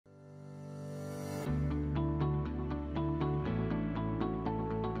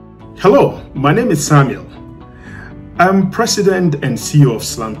Hello, my name is Samuel. I'm President and CEO of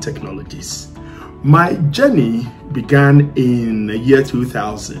Slamm Technologies. My journey began in the year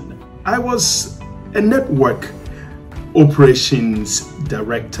 2000. I was a network operations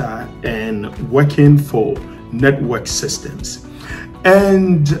director and working for network systems.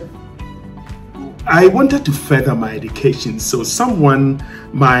 And I wanted to further my education. So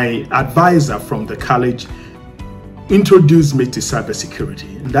my advisor from the college, introduced me to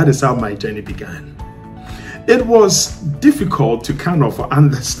cybersecurity, and that is how my journey began. It was difficult to kind of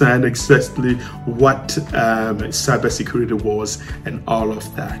understand exactly what cybersecurity was and all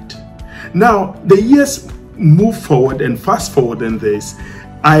of that. Now, the years move forward, and fast forward in this,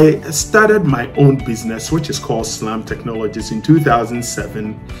 I started my own business, which is called Slamm Technologies, in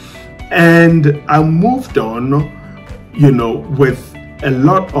 2007, and I moved on, with a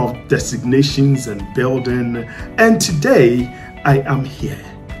lot of designations and building, and today I am here,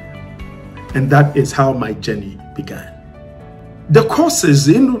 and that is how my journey began. The courses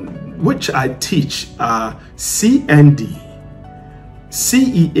in which I teach are CND,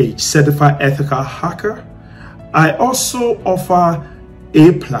 CEH, Certified Ethical Hacker. I also offer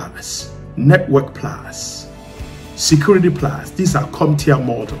A+, Network Plus, Security Plus. These are CompTIA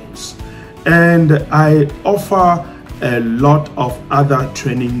models, and I offer a lot of other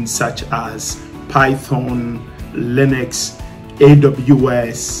training such as Python, Linux,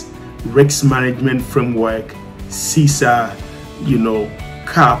 AWS, Risk Management Framework, CISA,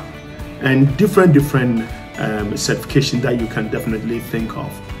 CAP, and different certifications that you can definitely think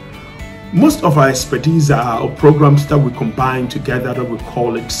of. Most of our expertise are programs that we combine together that we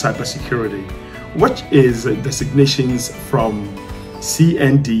call it cybersecurity, which is designations from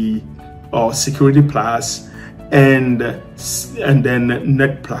CND or Security Plus, and then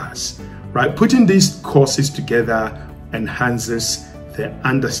Net Plus, right? Putting these courses together enhances the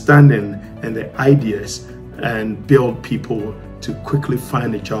understanding and the ideas and build people to quickly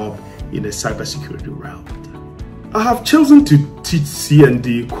find a job in the cybersecurity realm. I have chosen to teach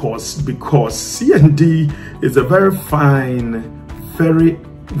CND course because CND is a very fine, very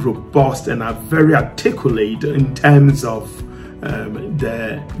robust, and very articulate in terms of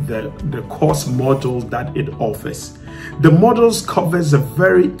the course model that it offers. The models covers a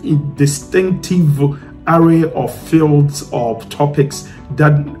very distinctive array of fields of topics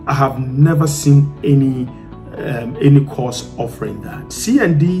that I have never seen any course offering that.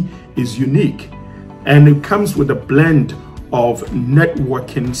 CND is unique, and it comes with a blend of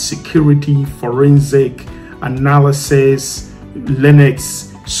networking, security, forensic analysis,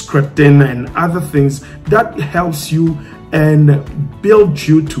 Linux, scripting, and other things that helps you and build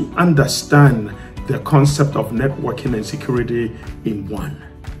you to understand the concept of networking and security in one.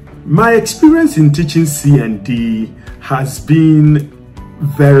 My experience in teaching CND has been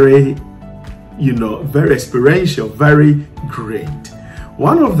very experiential, very great.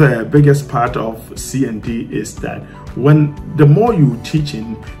 One of the biggest part of CND is that the more you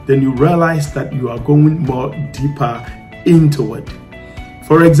teaching, then you realize that you are going more deeper into it.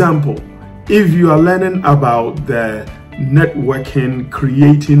 For example, if you are learning about the networking,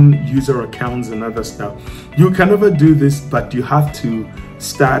 creating user accounts and other stuff, you can never do this, but you have to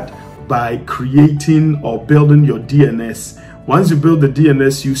start by creating or building your DNS. Once you build the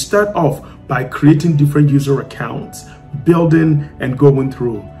DNS, you start off by creating different user accounts, building and going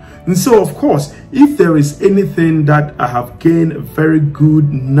through. And so, of course, if there is anything that I have gained a very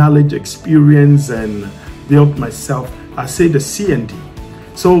good knowledge, experience, and built myself, I say the CND.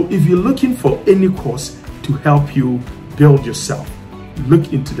 So if you're looking for any course to help you build yourself,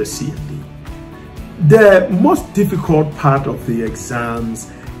 look into the CND. The most difficult part of the exams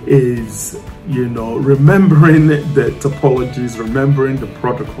is, remembering the topologies, remembering the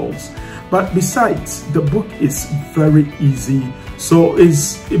protocols. But besides, the book is very easy. So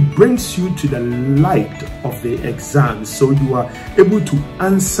it brings you to the light of the exam. So you are able to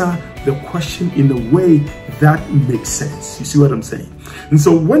answer the question in a way that makes sense. You see what I'm saying? And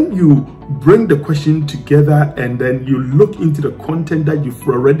so when you bring the question together and then you look into the content that you've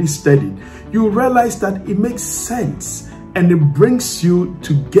already studied, you realize that it makes sense and it brings you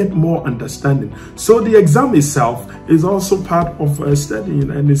to get more understanding. So the exam itself is also part of studying,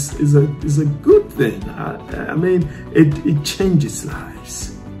 and is a good thing. I mean, it changes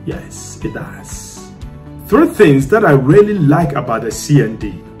lives. Yes, it does. 3 things that I really like about the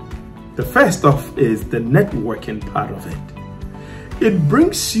CND. The first off is the networking part of it. It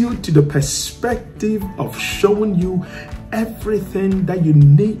brings you to the perspective of showing you everything that you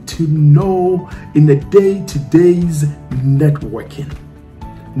need to know in the day-to-day's networking.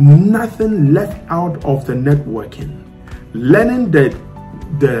 Nothing left out of the networking. Learning the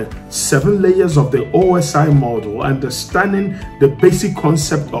the 7 layers of the OSI model, understanding the basic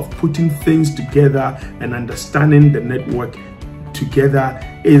concept of putting things together and understanding the network together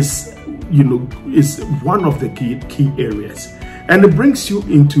is, is one of the key areas. And it brings you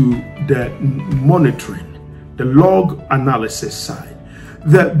into the monitoring, the log analysis side.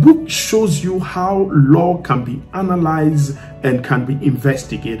 The book shows you how log can be analyzed and can be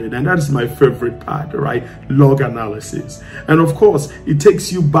investigated. And that's my favorite part, right? Log analysis. And of course, it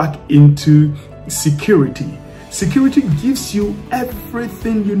takes you back into security. Security gives you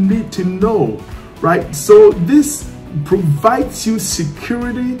everything you need to know, right? So this provides you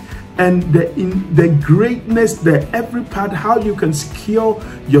security and the greatness, the every part, how you can secure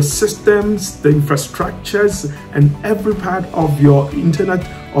your systems, the infrastructures, and every part of your Internet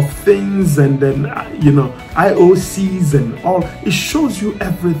of Things, and then IOCs and all. It shows you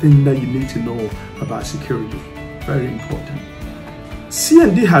everything that you need to know about security. Very important.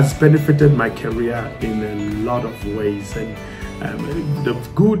 CND has benefited my career in a lot of ways, and the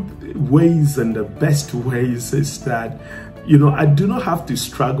good ways and the best ways is that I do not have to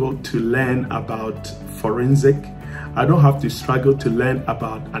struggle to learn about forensic. I don't have to struggle to learn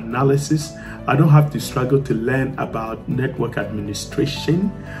about analysis. I don't have to struggle to learn about network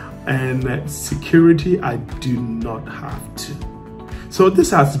administration and security. I do not have to. So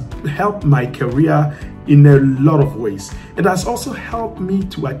this has helped my career in a lot of ways. It has also helped me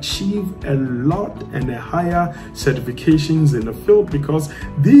to achieve a lot and a higher certifications in the field, because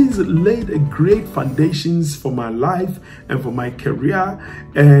these laid a great foundations for my life and for my career,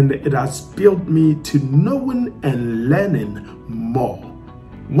 and it has built me to knowing and learning more.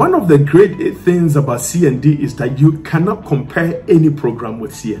 One of the great things about CND is that you cannot compare any program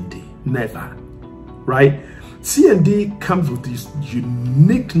with CND, never, right? CND comes with this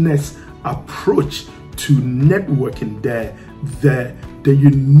uniqueness approach to networking, the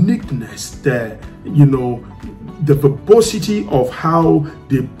uniqueness, the verbosity of how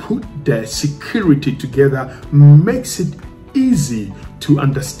they put the security together makes it easy to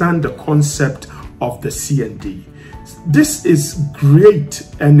understand the concept of the CND. This is great,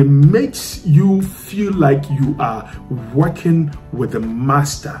 and it makes you feel like you are working with a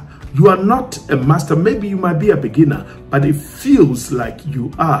master. You are not a master. Maybe you might be a beginner, but it feels like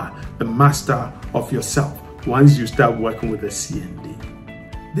you are a master of yourself once you start working with a CND.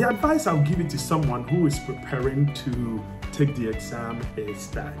 The advice I'll give it to someone who is preparing to take the exam is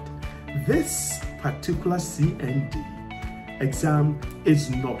that this particular CND exam is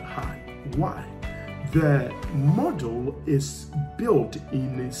not hard. Why? The model is built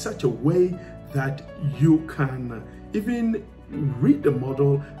in such a way that you can even read the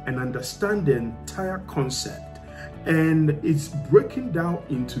model and understand the entire concept, and it's breaking down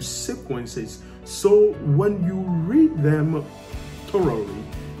into sequences. So when you read them thoroughly,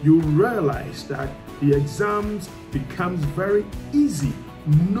 you realize that the exams becomes very easy.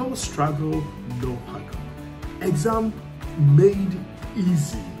 No struggle, no haggle. Exam made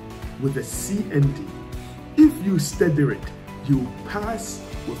easy with the CND. If you study it, you pass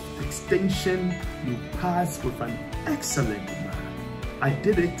with distinction, you pass with an excellent mark. I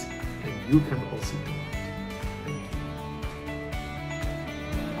did it, and you can also do it.